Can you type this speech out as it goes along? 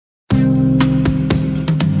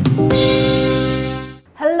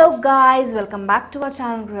Guys, welcome back to our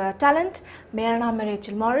channel talent. मेरा नाम है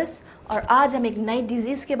रेचल मॉरिस और आज हम एक नई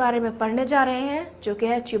डिजीज़ के बारे में पढ़ने जा रहे हैं जो कि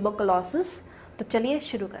है ट्यूबरकुलोसिस। तो चलिए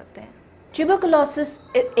शुरू करते हैं। ट्यूबरकुलोसिस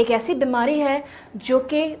एक ऐसी बीमारी है जो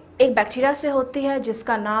कि एक बैक्टीरिया से होती है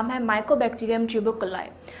जिसका नाम है माइकोबैक्टीरियम ट्यूबरकुलाई,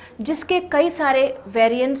 जिसके कई सारे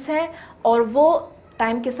वेरिएंट्स हैं और वो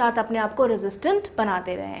टाइम के साथ अपने आप को रेजिस्टेंट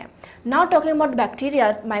बनाते रहे हैं। Now talking about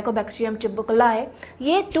bacteria Mycobacterium ट्यूबरकुलाई,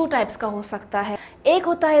 ये 2 टाइप्स का हो सकता है। एक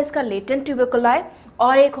होता है इसका लेटेंट ट्यूबरकुलाई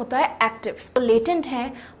और एक होता है एक्टिव। तो लेटेंट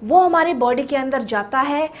है वो हमारी बॉडी के अंदर जाता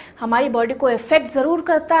है, हमारी बॉडी को इफेक्ट ज़रूर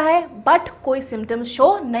करता है बट कोई सिम्टम्स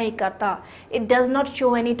शो नहीं करता। It does not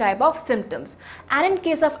show any type of symptoms. And in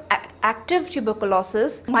case of active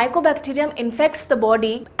tuberculosis, mycobacterium infects the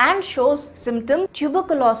body and shows symptom.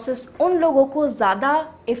 Tuberculosis उन लोगों को ज़्यादा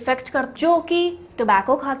इफेक्ट कर जो कि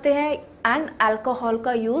टोबैको खाते हैं एंड अल्कोहल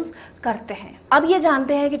का यूज़ करते हैं। अब ये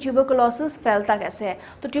जानते हैं कि ट्यूबरकुलोसिस फैलता कैसे है।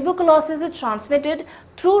 तो tuberculosis is transmitted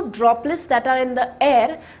through droplets that are in the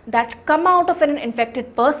air that come out of an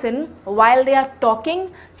infected person while they are talking,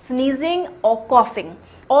 sneezing और कॉफिंग।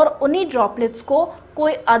 और उन्हीं ड्रॉपलेट्स को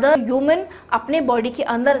कोई अदर ह्यूमन अपने बॉडी के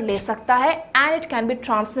अंदर ले सकता है and it can be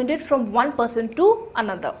transmitted from one person to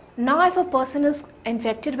another. Now if a person is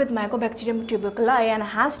infected with Mycobacterium ट्यूबरकुलाई and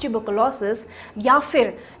has tuberculosis, या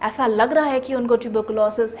फिर ऐसा लग रहा है कि उनको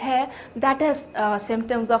ट्यूबरकुलोसिस है, that has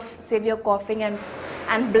symptoms of severe coughing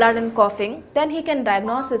and blood and coughing, then he can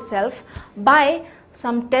diagnose itself by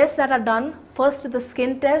some tests that are done. First is the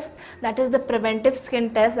skin test, that is the preventive skin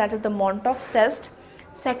test, that is the Montox test.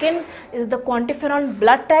 Second is the quantiferon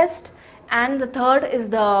blood test, and the third is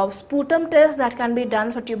the sputum test that can be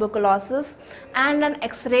done for tuberculosis, and an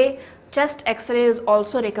X-ray, chest X-ray is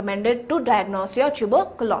also recommended to diagnose your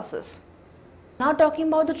tuberculosis. Now talking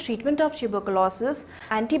about the treatment of tuberculosis,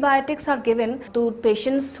 antibiotics are given to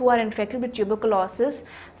patients who are infected with tuberculosis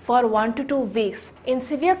for 1 to 2 weeks. In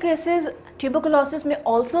severe cases, tuberculosis may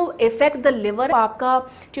also affect the liver. आपका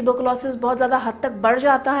tuberculosis बहुत ज़्यादा हद तक बढ़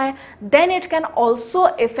जाता है, then it can also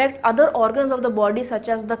affect other organs of the body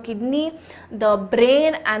such as the kidney, the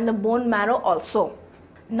brain and the bone marrow also.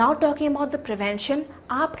 Now talking about the prevention,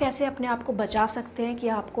 आप कैसे अपने आप को बचा सकते हैं कि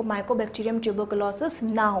आपको माइकोबैक्टीरियम ट्यूबरकुलोसिस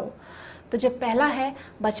ना हो। तो जब पहला है,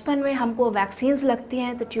 बचपन में हमको वैक्सीन्स लगती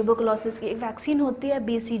हैं, तो ट्यूबरकुलोसिस की एक वैक्सीन होती है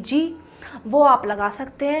BCG, वो आप लगा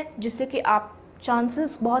सकते हैं जिससे कि आप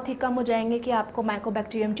चांसेस बहुत ही कम हो जाएंगे कि आपको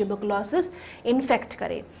माइकोबैक्टीरियम ट्यूबरकुलोसिस इन्फेक्ट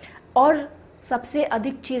करे। और सबसे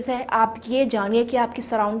अधिक चीज़ है, आप ये जानिए कि आपकी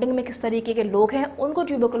सराउंडिंग में किस तरीके के लोग हैं, उनको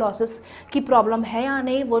ट्यूबरकुलोसिस की प्रॉब्लम है या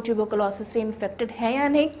नहीं, वो ट्यूबरकुलोसिस से इन्फेक्टेड है या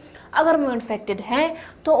नहीं। अगर वो इन्फेक्टेड हैं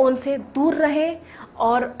तो उनसे दूर रहें,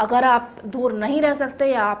 और अगर आप दूर नहीं रह सकते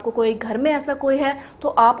या आपको कोई घर में ऐसा कोई है तो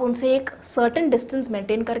आप उनसे एक सर्टेन डिस्टेंस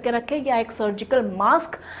मेंटेन करके रखें, या एक सर्जिकल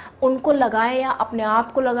मास्क उनको लगाएं या अपने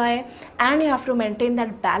आप को लगाएं। And you have to maintain that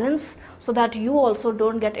balance so that you also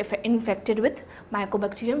don't get infected with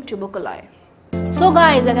Mycobacterium ट्यूबरकुलाई। So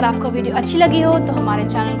guys, अगर आपको वीडियो अच्छी लगी हो तो हमारे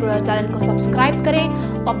चैनल को सब्सक्राइब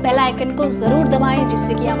करें और बेल आइकन को ज़रूर दबाएं,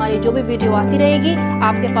 जिससे कि हमारी जो भी वीडियो आती रहेगी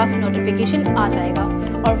आपके पास नोटिफिकेशन आ जाएगा।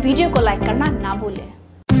 और वीडियो को लाइक करना ना भूलें।